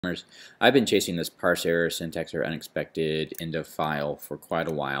I've been chasing this parse error, syntax error, unexpected, end of file for quite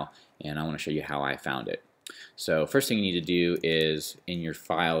a while, and I want to show you how I found it. So first thing you need to do is in your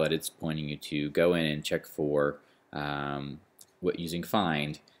file that it's pointing you to, go in and check for using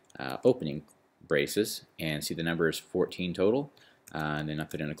find opening braces, and see the number is 14 total. And then I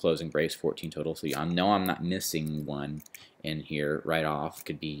put in a closing brace, 14 total, so I know I'm not missing one in here right off.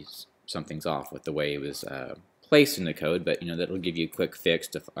 Could be something's off with the way it was placed in the code, but that'll give you a quick fix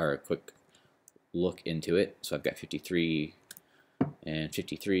or a quick look into it. So I've got 53 and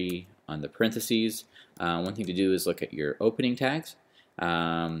 53 on the parentheses. One thing to do is look at your opening tags.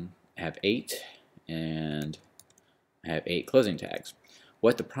 I have 8 and I have 8 closing tags.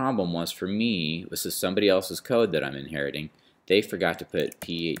 What the problem was for me was this somebody else's code that I'm inheriting. They forgot to put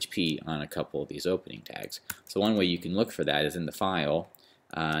PHP on a couple of these opening tags. So one way you can look for that is in the file,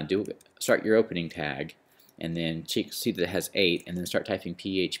 start your opening tag, and then see that it has 8, and then start typing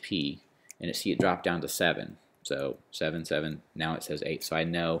PHP, and see it drop down to 7. So 7, 7, now it says 8, so I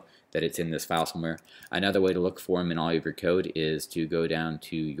know that it's in this file somewhere. Another way to look for them in all of your code is to go down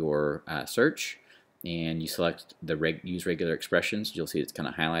to your search, and you select the use regular expressions. You'll see it's kind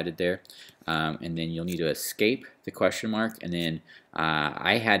of highlighted there, and then you'll need to escape the question mark, and then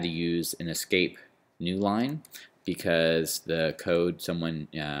I had to use an escape new line because the code someone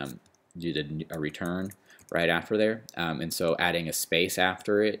did a return right after there, and so adding a space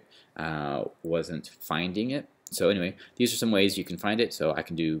after it wasn't finding it. So anyway, these are some ways you can find it. So I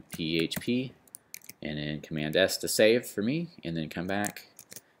can do PHP and then Command S to save for me, and then come back,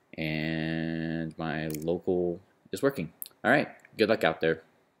 and my local is working. All right, good luck out there.